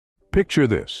Picture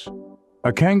this: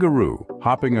 a kangaroo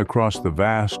hopping across the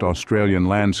vast Australian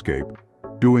landscape,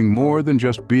 doing more than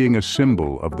just being a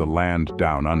symbol of the land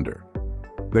down under.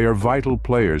 They are vital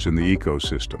players in the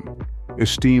ecosystem,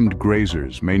 esteemed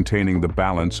grazers maintaining the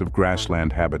balance of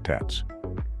grassland habitats.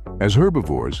 As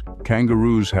herbivores,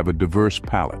 kangaroos have a diverse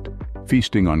palate,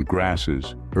 feasting on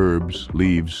grasses, herbs,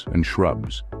 leaves, and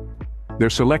shrubs. Their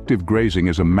selective grazing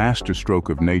is a masterstroke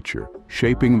of nature,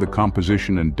 shaping the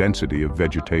composition and density of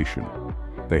vegetation.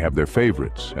 They have their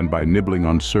favorites, and by nibbling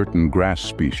on certain grass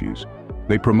species,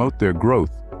 they promote their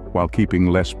growth while keeping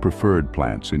less preferred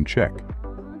plants in check.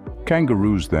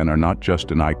 Kangaroos, then, are not just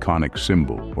an iconic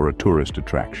symbol or a tourist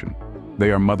attraction.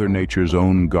 They are Mother Nature's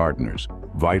own gardeners,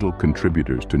 vital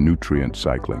contributors to nutrient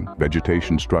cycling,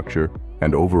 vegetation structure,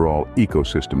 and overall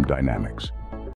ecosystem dynamics.